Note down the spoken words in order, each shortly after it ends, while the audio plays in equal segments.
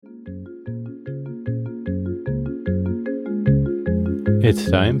It's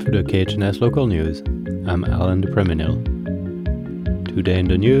time for the KHNS Local News. I'm Alan DePreminil. Today in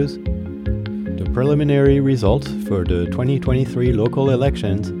the news, the preliminary results for the 2023 local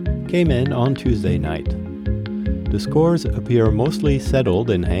elections came in on Tuesday night. The scores appear mostly settled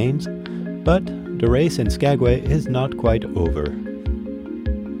in Haines, but the race in Skagway is not quite over.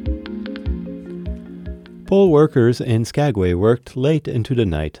 Poll workers in Skagway worked late into the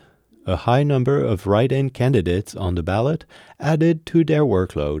night. A high number of write-in candidates on the ballot added to their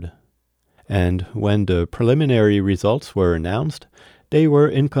workload. And when the preliminary results were announced, they were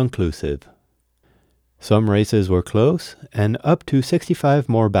inconclusive. Some races were close, and up to 65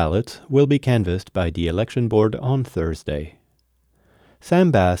 more ballots will be canvassed by the election board on Thursday. Sam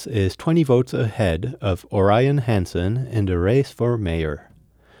Bass is 20 votes ahead of Orion Hansen in the race for mayor.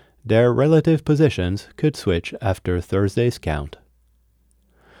 Their relative positions could switch after Thursday's count.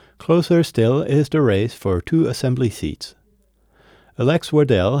 Closer still is the race for 2 assembly seats. Alex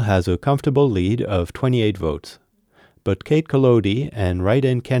Waddell has a comfortable lead of 28 votes, but Kate Collodi and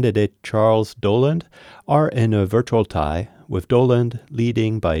write-in candidate Charles Doland are in a virtual tie, with Doland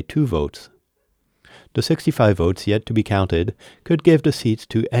leading by 2 votes. The 65 votes yet to be counted could give the seats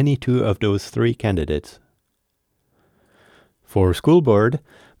to any 2 of those 3 candidates. For school board,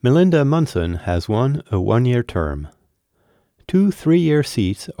 Melinda Munson has won a 1-year term. 2 3-year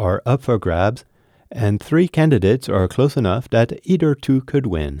seats are up for grabs, and 3 candidates are close enough that either 2 could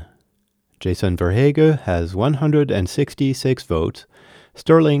win. Jason Verhage has 166 votes,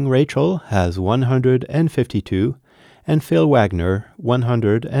 Sterling Rachel has 152, and Phil Wagner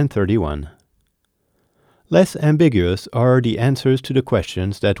 131. Less ambiguous are the answers to the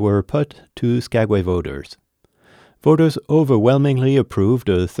questions that were put to Skagway voters. Voters overwhelmingly approved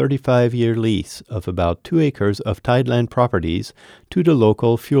a 35-year lease of about 2 acres of tideland properties to the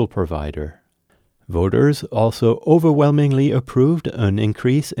local fuel provider. Voters also overwhelmingly approved an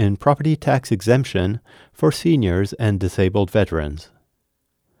increase in property tax exemption for seniors and disabled veterans.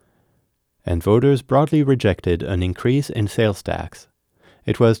 And voters broadly rejected an increase in sales tax.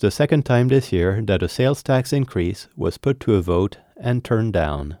 It was the second time this year that a sales tax increase was put to a vote and turned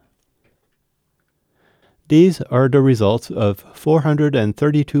down. These are the results of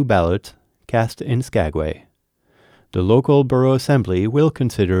 432 ballots cast in Skagway. The local borough assembly will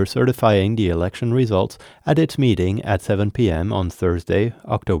consider certifying the election results at its meeting at 7 p.m. on Thursday,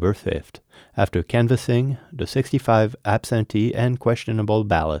 October 5th, after canvassing the 65 absentee and questionable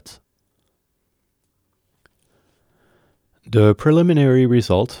ballots. The preliminary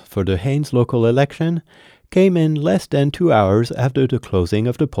results for the Haines local election came in less than 2 hours after the closing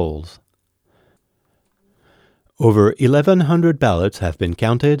of the polls. Over 1,100 ballots have been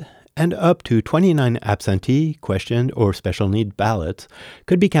counted, and up to 29 absentee, questioned, or special need ballots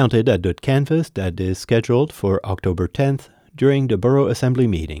could be counted at the canvass that is scheduled for October 10th during the Borough Assembly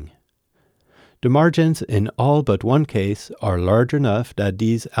meeting. The margins in all but one case are large enough that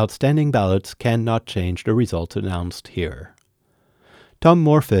these outstanding ballots cannot change the results announced here. Tom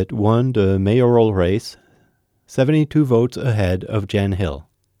Morfitt won the mayoral race, 72 votes ahead of Jan Hill.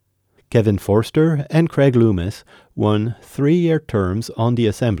 Kevin Forster and Craig Loomis won 3-year terms on the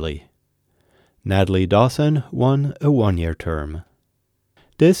Assembly. Natalie Dawson won a 1-year term.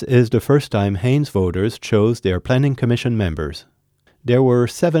 This is the first time Haines voters chose their Planning Commission members. There were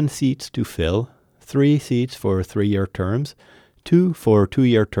 7 seats to fill, 3 seats for 3-year terms, 2 for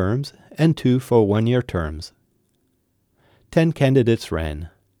 2-year terms, and 2 for 1-year terms. 10 candidates ran.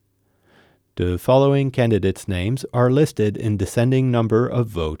 The following candidates' names are listed in descending number of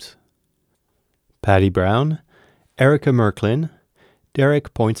votes: Patty Brown, Erica Merklin,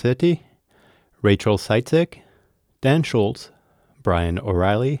 Derek Poinsettia, Rachel Seitzik, Dan Schultz, Brian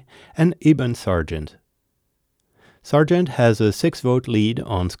O'Reilly, and Eben Sargent. Sargent has a 6-vote lead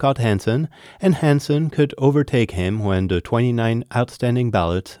on Scott Hansen, and Hansen could overtake him when the 29 outstanding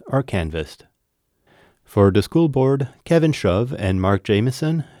ballots are canvassed. For the school board, Kevin Shove and Mark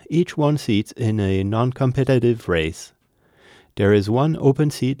Jameson each won seats in a non-competitive race. There is 1 open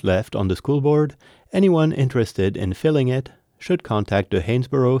seat left on the school board. Anyone interested in filling it should contact the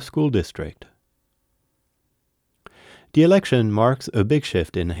Hainesboro School District. The election marks a big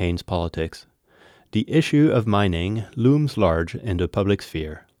shift in Haines politics. The issue of mining looms large in the public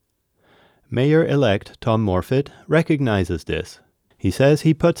sphere. Mayor-elect Tom Morfitt recognizes this. He says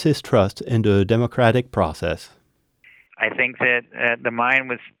he puts his trust in the democratic process. I think that the mine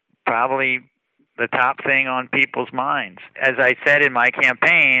was probably the top thing on people's minds. As I said in my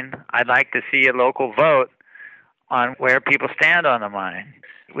campaign, I'd like to see a local vote on where people stand on the mine.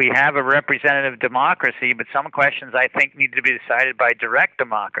 We have a representative democracy, but some questions I think need to be decided by direct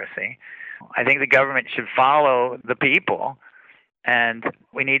democracy. I think the government should follow the people and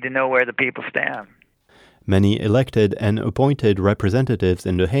we need to know where the people stand. Many elected and appointed representatives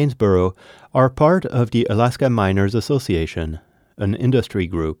in the Haines Borough are part of the Alaska Miners Association, an industry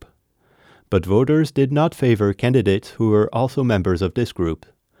group. But voters did not favor candidates who were also members of this group.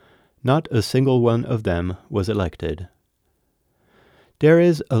 Not a single one of them was elected. There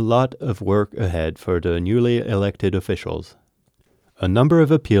is a lot of work ahead for the newly elected officials. A number of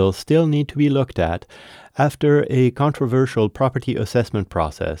appeals still need to be looked at after a controversial property assessment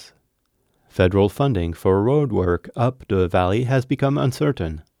process. Federal funding for road work up the valley has become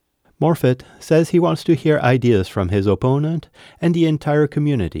uncertain. Morfitt says he wants to hear ideas from his opponent and the entire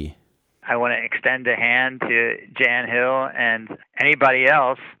community. I want to extend a hand to Jan Hill and anybody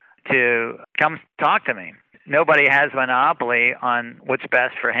else to come talk to me. Nobody has monopoly on what's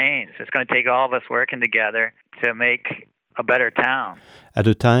best for Haines. It's going to take all of us working together to make a better town. At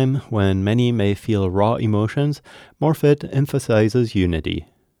a time when many may feel raw emotions, Morfitt emphasizes unity.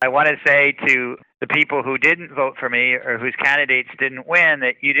 I want to say to the people who didn't vote for me or whose candidates didn't win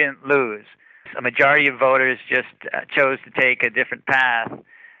that you didn't lose. A majority of voters just chose to take a different path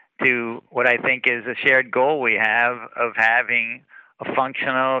to what I think is a shared goal we have of having a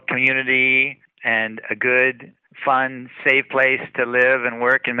functional community and a good, fun, safe place to live and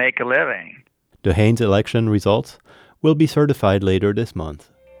work and make a living. The Haines election results will be certified later this month.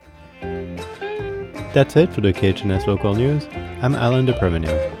 That's it for the KHNS Local News. I'm Alan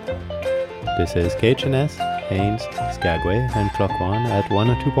DePerminio. This is KHNS, Haines, Skagway, and Klukwan at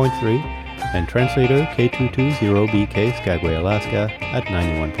 102.3, and translator K220BK Skagway, Alaska at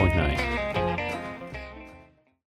 91.9.